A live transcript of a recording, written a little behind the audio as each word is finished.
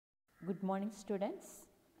Good morning, students.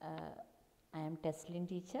 I am Teslin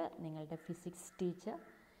teacher, നിങ്ങളുടെ physics teacher.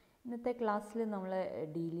 ഇന്നത്തെ ക്ലാസ്സിൽ നമ്മൾ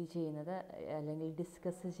ഡീൽ ചെയ്യുന്നത് അല്ലെങ്കിൽ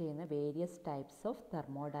ഡിസ്കസ് ചെയ്യുന്ന various types of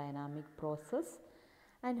thermodynamic process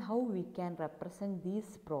and how we can represent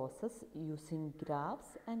these process using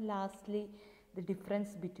graphs and lastly the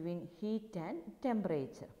difference between heat and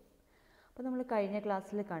temperature. അപ്പോൾ നമ്മൾ കഴിഞ്ഞ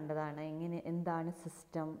ക്ലാസ്സിൽ കണ്ടതാണ് എന്താണ്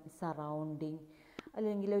സിസ്റ്റം, സറൗണ്ടിങ്,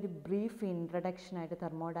 അല്ലെങ്കിൽ ഒരു ബ്രീഫ് ഇൻട്രഡക്ഷനായിട്ട്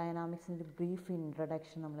തെർമോഡൈനാമിക്സിൻ്റെ ബ്രീഫ്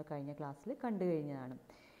ഇൻട്രഡക്ഷൻ നമ്മൾ കഴിഞ്ഞ ക്ലാസ്സിൽ കണ്ടു കഴിഞ്ഞതാണ്.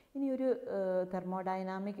 ഇനി ഒരു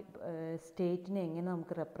തെർമോഡൈനാമിക് സ്റ്റേറ്റിനെ എങ്ങനെ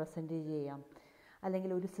നമുക്ക് റെപ്രസെൻറ്റ് ചെയ്യാം,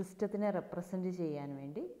 അല്ലെങ്കിൽ ഒരു സിസ്റ്റത്തിനെ റെപ്രസെൻറ്റ് ചെയ്യാൻ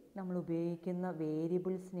വേണ്ടി നമ്മൾ ഉപയോഗിക്കുന്ന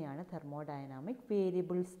വേരിയബിൾസിനെയാണ് തെർമോഡൈനാമിക്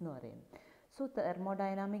വേരിയബിൾസ് എന്ന് പറയുന്നത്. So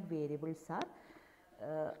thermodynamic variables are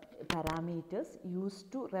parameters use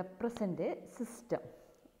to represent A system.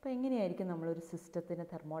 അപ്പോൾ എങ്ങനെയായിരിക്കും നമ്മളൊരു സിസ്റ്റത്തിനെ,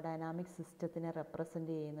 തെർമോഡൈനാമിക് സിസ്റ്റത്തിനെ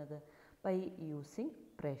റെപ്രസെൻറ്റ് ചെയ്യുന്നത്? By using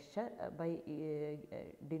pressure, by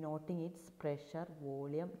denoting it's pressure,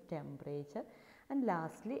 volume, temperature and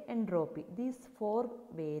lastly entropy. These four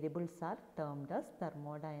variables are termed as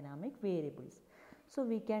thermodynamic variables. So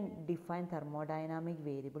we can define thermodynamic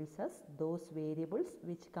variables as those variables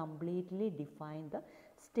which completely define the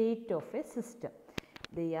state of a system.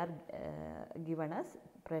 They are given as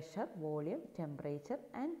pressure, volume, temperature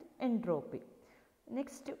and entropy.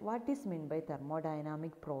 Next, what is meant by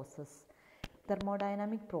thermodynamic process?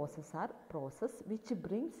 Thermodynamic process are process which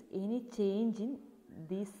brings any change in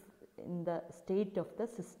the state of the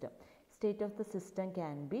system. State of the system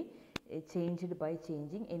can be changed by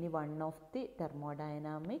changing any one of the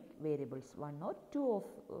thermodynamic variables, one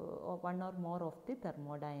or more of the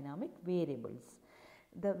thermodynamic variables.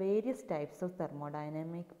 The various types of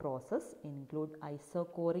thermodynamic process include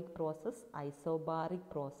isochoric process, isobaric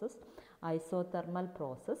process, isothermal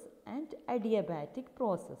process and adiabatic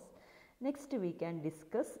process. Next, we can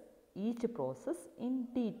discuss each process in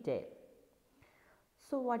detail.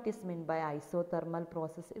 So what is meant by isothermal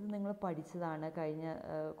process? ഇത് നിങ്ങൾ പഠിച്ചതാണ്, കഴിഞ്ഞ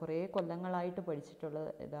കുറേ കൊല്ലങ്ങളായിട്ട് പഠിച്ചിട്ടുള്ള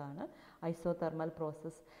ഇതാണ്. Isothermal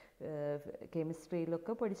process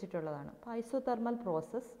കെമിസ്ട്രിയിലൊക്കെ പഠിച്ചിട്ടുള്ളതാണ്. അപ്പോൾ isothermal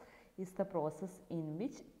process is the process in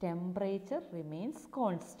which temperature remains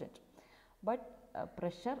constant but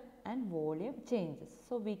pressure and volume changes.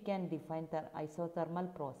 So we can define the isothermal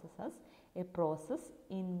process as a process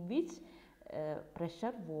in which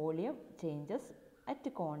pressure, volume changes at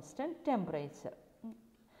constant temperature.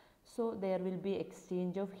 So there will be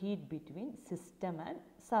exchange of heat between system and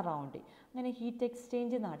surrounding. അങ്ങനെ heat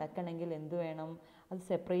exchange നടക്കണമെങ്കിൽ എന്ത് വേണം? അത്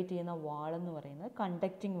separate ചെയ്യുന്ന വാൾ എന്ന് പറയുന്നത്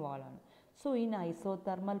conducting വാളാണ്. So in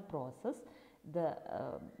isothermal process, the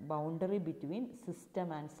boundary between system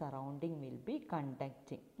and surrounding will be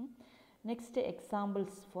conducting. Next,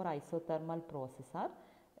 examples for isothermal process are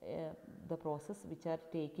the process which are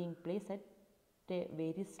taking place at a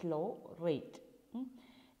very slow rate.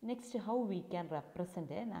 Next, how we can represent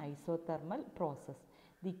an isothermal process.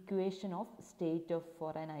 The equation of state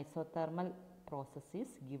for an isothermal process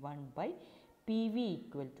is given by PV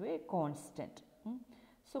equal to a constant.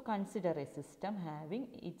 So consider a system having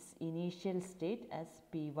its initial state as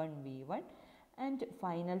P1 V1 and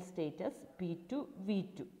final state as P2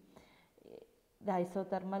 V2. The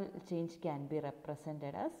isothermal change can be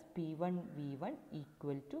represented as P1 V1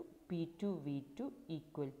 equal to P2 V2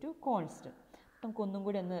 equal to constant. നമുക്ക് ഒന്നും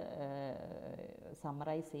കൂടി ഒന്ന്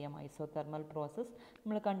summarise ചെയ്യാം isothermal process.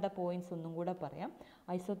 നമ്മൾ കണ്ട points ഒന്നും കൂടെ പറയാം.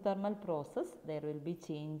 Isothermal process there will be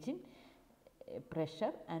change in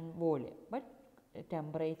pressure and volume but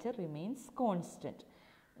temperature remains constant.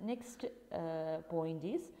 Next point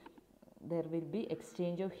is there will be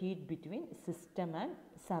exchange of heat between system and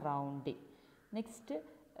surrounding. Next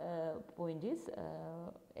point is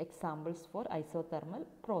examples for isothermal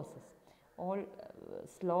process. All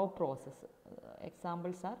slow process.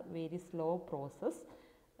 Examples are very slow process.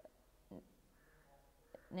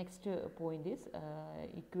 Next point is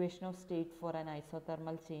equation of state for an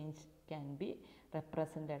isothermal change can be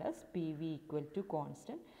represented as PV equal to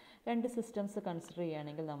constant. രണ്ട് systems consider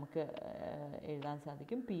ചെയ്യുകയാണെങ്കിൽ നമുക്ക് എഴുതാൻ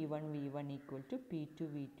സാധിക്കും P1 V1 equal to P2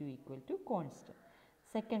 V2 equal to constant.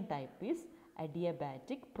 Second type is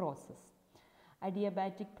adiabatic process.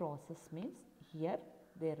 Adiabatic process means here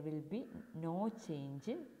there will be no change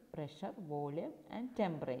in pressure, volume and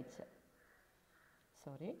temperature.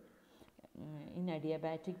 In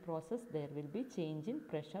adiabatic process there will be change in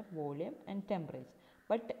pressure, volume and temperature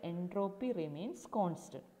but entropy remains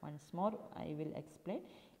constant. Once more I will explain.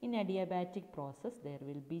 In adiabatic process there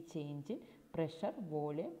will be change in pressure,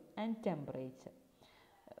 volume and temperature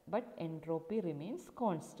but entropy remains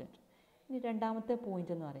constant. ഇനി രണ്ടാമത്തെ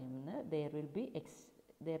point എന്ന് പറയുന്നത്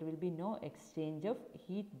there will be no exchange of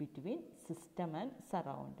heat between system and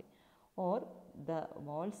surrounding. or the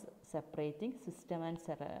walls separating system and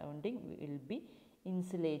surrounding will be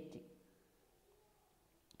insulating.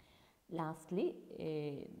 Lastly,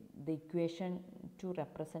 the equation to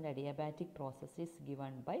represent adiabatic process is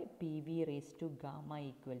given by PV raised to gamma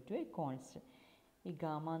equal to a constant. ഈ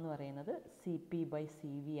gamma എന്ന് പറയുന്നത്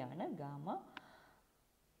CP/CV ആണ്. Gamma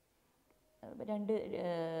രണ്ട്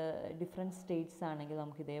different States ആണെങ്കിൽ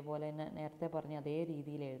നമുക്ക് ഇതേപോലെ തന്നെ നേരത്തെ പറഞ്ഞ അതേ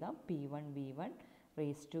രീതിയിൽ എഴുതാം. P1 V1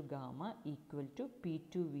 raised to gamma equal to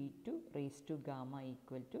P2 V2 raised to gamma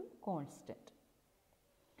equal to constant.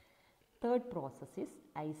 Third process is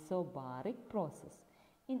isobaric process.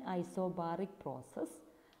 In isobaric process,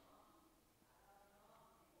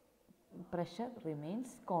 pressure remains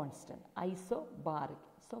constant. Isobaric,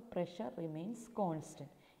 so pressure remains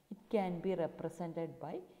constant. It can be represented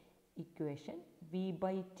by equation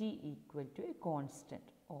V/T equal to a constant,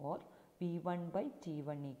 or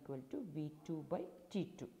V1/T1 equal to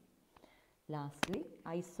V2/T2. Lastly,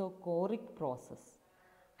 isochoric process.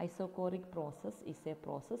 Isochoric process is a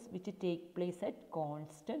process which takes place at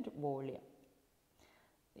constant volume.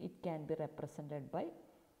 It can be represented by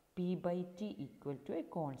P/T equal to a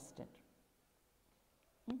constant.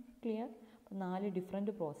 Clear? 4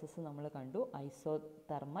 different process നമ്മൾ കണ്ടു.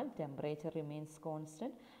 Isothermal, temperature remains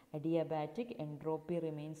constant. Adiabatic, entropy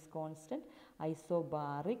remains constant.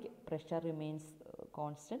 Isobaric, pressure remains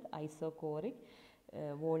constant. Isochoric,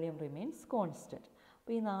 volume remains constant.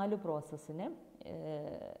 അപ്പോൾ ഈ 4 പ്രോസസ്സിന്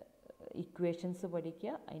equations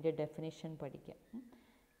പഠിക്കുക, അതിൻ്റെ definition പഠിക്കുക.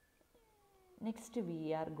 Next we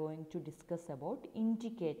are going to discuss about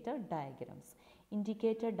indicator diagrams.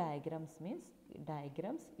 Indicator diagrams means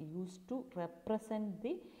diagrams used to represent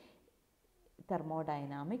the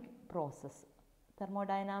thermodynamic process.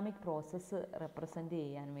 Thermodynamic process represent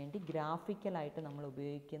ചെയ്യാൻ വേണ്ടി ഗ്രാഫിക്കലായിട്ട് നമ്മൾ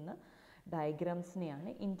ഉപയോഗിക്കുന്ന ഡയഗ്രാംസിനെയാണ്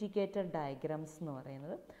indicator diagrams എന്ന്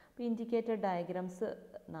പറയുന്നത്. അപ്പോൾ ഇൻഡിക്കേറ്റർ ഡയഗ്രാംസ്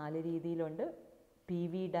 4 രീതിയിലുണ്ട്.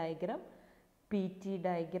 PV diagram, PT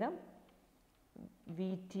diagram,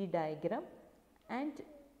 VT diagram and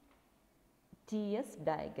TS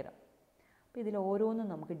diagram. അപ്പോൾ ഇതിൽ ഓരോന്നും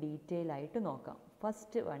നമുക്ക് ഡീറ്റെയിൽ ആയിട്ട് നോക്കാം.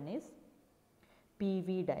 First one is PV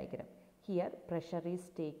diagram. Here pressure is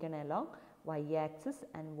taken along y axis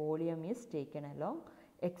and volume is taken along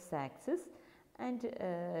x axis, and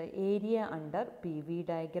area under PV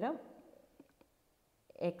diagram,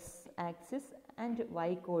 x axis and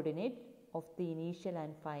y coordinate of the initial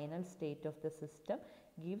and final state of the system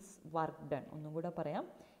gives work done. ഒന്നും കൂടെ പറയാം.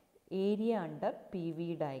 Area under PV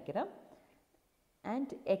diagram and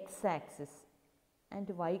x axis and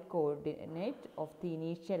y coordinate of the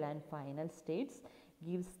initial and final states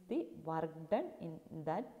gives the work done in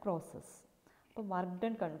that process. അപ്പോൾ work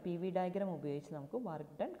done PV diagram ഉപയോഗിച്ച് നമുക്ക്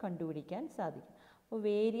work done കണ്ടുപിടിക്കാൻ സാധിക്കും. അപ്പോൾ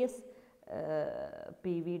various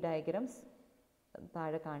PV diagrams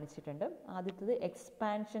താഴെ കാണിച്ചിട്ടുണ്ട്. ആദ്യത്തേത്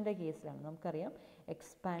എക്സ്പാൻഷൻ്റെ കേസിലാണ്. നമുക്കറിയാം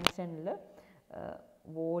എക്സ്പാൻഷനിൽ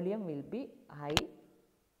volume will be high,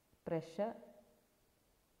 pressure.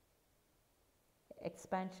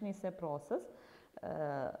 Expansion is a process.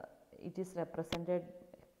 It is represented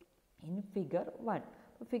in figure 1.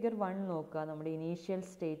 Figure 1 നോക്കുക. നമ്മുടെ ഇനീഷ്യൽ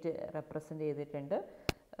സ്റ്റേറ്റ് റെപ്രസെൻ്റ് ചെയ്തിട്ടുണ്ട്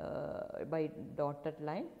by dotted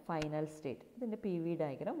line, final state. ഇതിൻ്റെ PV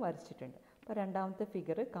ഡയഗ്രാം വരച്ചിട്ടുണ്ട്. അപ്പോൾ രണ്ടാമത്തെ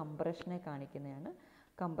ഫിഗർ കംപ്രഷനെ കാണിക്കുന്നതാണ്.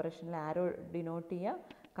 കംപ്രഷനിൽ ആരോ ഡിനോട്ട് ചെയ്യുക,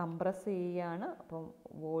 കംപ്രസ് ചെയ്യുകയാണ്. അപ്പം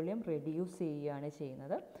വോളിയം റെഡ്യൂസ് ചെയ്യുകയാണ്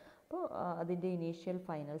ചെയ്യുന്നത്. അപ്പോൾ അതിൻ്റെ ഇനീഷ്യൽ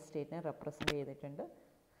ഫൈനൽ സ്റ്റേറ്റിനെ റെപ്രസെൻ്റ് ചെയ്തിട്ടുണ്ട്.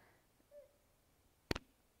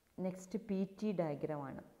 Next PT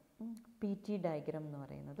ഡയഗ്രാമാണ്. PT ഡയഗ്രാം എന്ന്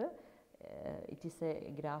പറയുന്നത് it is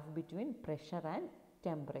a graph between pressure and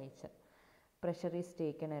temperature. Pressure is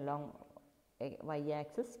taken along y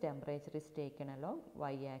axis, temperature is taken along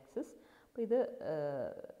y axis. അപ്പോൾ ഇത്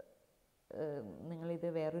നിങ്ങളിത്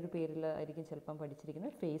വേറൊരു പേരിലായിരിക്കും ചിലപ്പം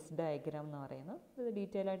പഠിച്ചിരിക്കുന്നത്, ഫേസ് ഡയഗ്രാം എന്ന് പറയുന്നത്. ഇത്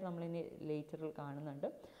ഡീറ്റെയിൽ ആയിട്ട് നമ്മളിനി ലേറ്ററിൽ കാണുന്നുണ്ട്.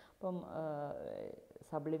 അപ്പം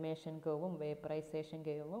സബ്ലിമേഷൻ കർവും വേപ്പറൈസേഷൻ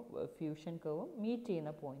കർവും ഫ്യൂഷൻ കർവും മീറ്റ്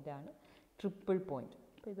ചെയ്യുന്ന പോയിൻ്റാണ് ട്രിപ്പിൾ പോയിൻ്റ്.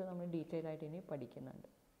 അപ്പോൾ ഇത് നമ്മൾ ഡീറ്റെയിൽ ആയിട്ട് ഇനി പഠിക്കുന്നുണ്ട്.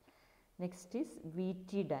 Next is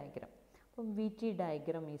VT diagram. അപ്പം VT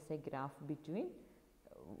diagram is A graph between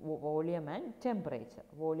volume and temperature.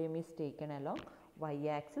 Volume is taken along y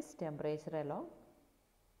axis, temperature along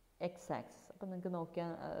x axis. അപ്പം നിങ്ങൾക്ക്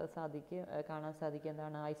കാണാൻ സാധിക്കും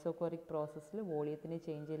എന്താണ്, ഐസോകോറിക് പ്രോസസ്സിൽ വോളിയത്തിന്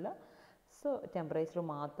ചേഞ്ച് ഇല്ല. സോ ടെമ്പറേച്ചർ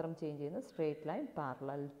മാത്രം ചേഞ്ച് ചെയ്യുന്ന straight line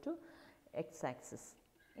parallel to x axis.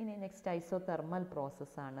 ഇനി നെക്സ്റ്റ് ഐസോതെർമൽ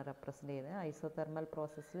പ്രോസസ്സാണ് റെപ്രസെൻ്റ് ചെയ്യുന്നത്. ഐസോതെർമൽ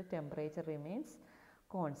പ്രോസസ്സിൽ temperature remains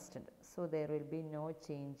constant. So there will be no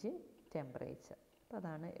change in temperature. അപ്പോൾ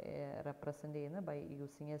അതാണ് റെപ്രസെൻ്റ് ചെയ്യുന്നത് by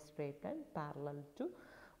using A straight line parallel to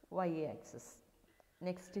y axis.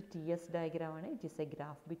 Next TS ഡയഗ്രാമാണ്. It is A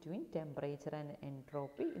graph between temperature and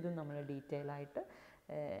entropy. ഇത് നമ്മൾ detail ആയിട്ട്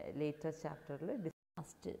later ചാപ്റ്ററിൽ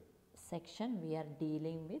last section V are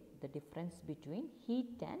dealing with the difference between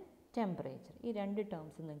heat and temperature. ഈ രണ്ട്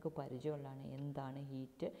terms നിങ്ങൾക്ക് പരിചയമുള്ളതാണ്. എന്താണ്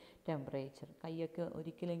heat, temperature? കൈയൊക്കെ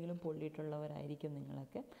ഒരിക്കലെങ്കിലും പൊള്ളിയിട്ടുള്ളവരായിരിക്കും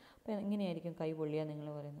നിങ്ങളൊക്കെ. അപ്പോൾ എങ്ങനെയായിരിക്കും കൈ പൊള്ളിയാൽ നിങ്ങൾ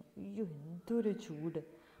പറയുന്നത്, അയ്യോ എന്തൊരു ചൂട്.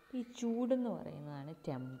 ഈ ചൂടെന്ന് പറയുന്നതാണ്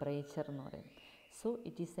ടെമ്പറേച്ചർ എന്ന് പറയുന്നത്. So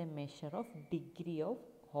it is A measure of degree of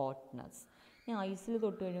hotness. ഇനി ഐസിൽ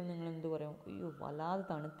തൊട്ട് കഴിയുമ്പോൾ നിങ്ങൾ എന്ത് പറയും, അയ്യോ വല്ലാതെ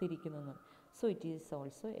തണുത്തിരിക്കുന്നു. So it is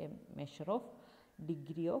also A measure of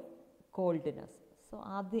degree of coldness. So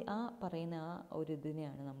അത് പറയുന്ന ഒരു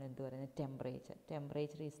ഇതിനെയാണ് നമ്മൾ എന്ത് പറയുന്നത്, temperature.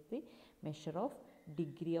 Temperature is the measure of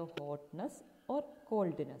degree of hotness or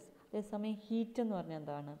coldness. അതേസമയം ഹീറ്റ് എന്ന് പറഞ്ഞാൽ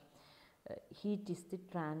എന്താണ്, heat is the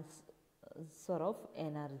transfer of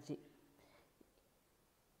energy.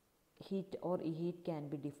 Heat or heat can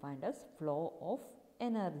be defined as flow of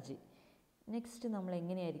energy. Next നമ്മൾ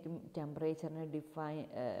എങ്ങനെയായിരിക്കും ടെമ്പറേച്ചറിനെ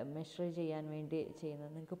മെഷർ ചെയ്യാൻ വേണ്ടി ചെയ്യുന്നത്?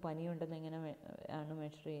 നിങ്ങൾക്ക് പനിയുണ്ടെന്ന് എങ്ങനെ ആണ്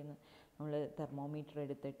മെഷർ ചെയ്യുന്നത്? നമ്മൾ തെർമോമീറ്റർ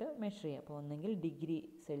എടുത്തിട്ട് മെഷർ ചെയ്യുക. അപ്പോൾ ഒന്നെങ്കിൽ ഡിഗ്രി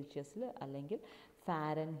സെൽഷ്യസിൽ, അല്ലെങ്കിൽ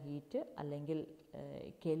ഫാരൻഹീറ്റ്, അല്ലെങ്കിൽ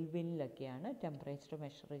കെൽവിനിലൊക്കെയാണ് ടെമ്പറേച്ചർ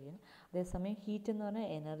മെഷർ ചെയ്യുന്നത്. അതേസമയം ഹീറ്റ് എന്ന് പറഞ്ഞാൽ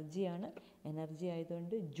എനർജിയാണ്. എനർജി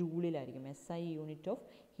ആയതുകൊണ്ട് ജൂളിലായിരിക്കും. SI unit of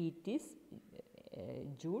heat is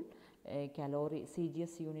joule. Calorie,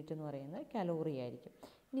 CGS unit എന്ന് പറയുന്നത് കലോറി ആയിരിക്കും.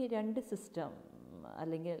 ഇനി രണ്ട് സിസ്റ്റം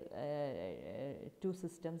അല്ലെങ്കിൽ 2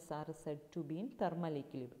 systems R Z to be in thermal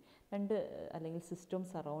equilibrium. രണ്ട് അല്ലെങ്കിൽ സിസ്റ്റവും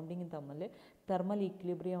സറൗണ്ടിങ്ങും തമ്മിൽ തെർമൽ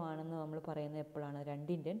ഇക്വിലിബ്രിയം ആണെന്ന് നമ്മൾ പറയുന്നത് എപ്പോഴാണ്?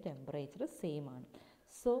 രണ്ടിൻ്റെയും ടെമ്പറേച്ചർ സെയിം ആണ്.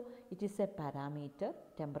 So it is A parameter.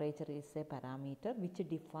 Temperature is A parameter which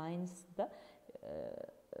defines the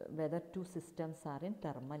whether two systems are in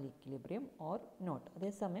thermal equilibrium or not.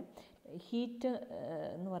 അതേസമയം ഹീറ്റ്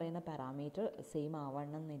എന്ന് പറയുന്ന പാരാമീറ്റർ സെയിം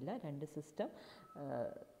ആവണമെന്നില്ല, രണ്ട് system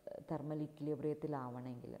thermal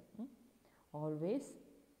ഇക്വിലിബ്രിയത്തിലാവണമെങ്കിൽ. Always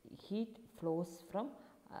heat flows from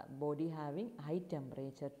body having high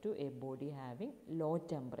temperature to A body having low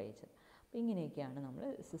temperature. അപ്പോൾ ഇങ്ങനെയൊക്കെയാണ് നമ്മൾ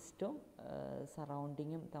സിസ്റ്റവും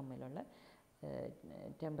സറൗണ്ടിങ്ങും തമ്മിലുള്ള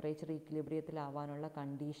ടെമ്പറേച്ചർ ഈക്വിലിബ്രിയത്തിലാവാനുള്ള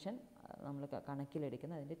കണ്ടീഷൻ നമ്മൾ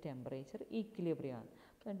കണക്കിലെടുക്കുന്നത്. അതിൻ്റെ ടെമ്പറേച്ചർ ഈക്വിലിബ്രിയമാണ്.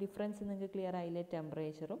 അപ്പോൾ ഡിഫറൻസ് നിങ്ങൾക്ക് ക്ലിയർ ആയില്ലേ,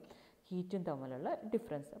 ടെമ്പറേച്ചറും ഹീറ്റും തമ്മിലുള്ള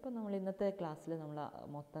ഡിഫറൻസ്. അപ്പോൾ നമ്മൾ ഇന്നത്തെ ക്ലാസ്സിൽ നമ്മൾ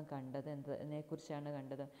മൊത്തം കണ്ടത് എന്നതിനെക്കുറിച്ചാണ്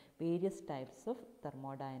കണ്ടത്. Various types of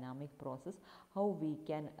thermodynamic process, how we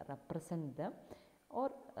can represent dum, or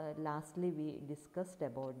lastly we discussed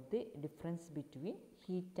about the difference between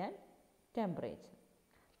heat and temperature.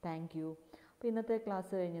 Thank you. അപ്പോൾ ഇന്നത്തെ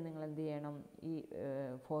ക്ലാസ് കഴിഞ്ഞ് നിങ്ങൾ എന്ത് ചെയ്യണം, ഈ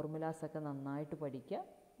ഫോർമുലാസൊക്കെ നന്നായിട്ട് പഠിക്കുക.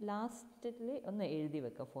 ലാസ്റ്റിൽ ഒന്ന് എഴുതി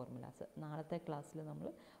വെക്കുക ഫോർമുലാസ്. നാളത്തെ ക്ലാസ്സിൽ നമ്മൾ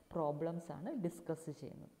പ്രോബ്ലംസാണ് ഡിസ്കസ്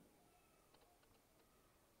ചെയ്യുന്നത്.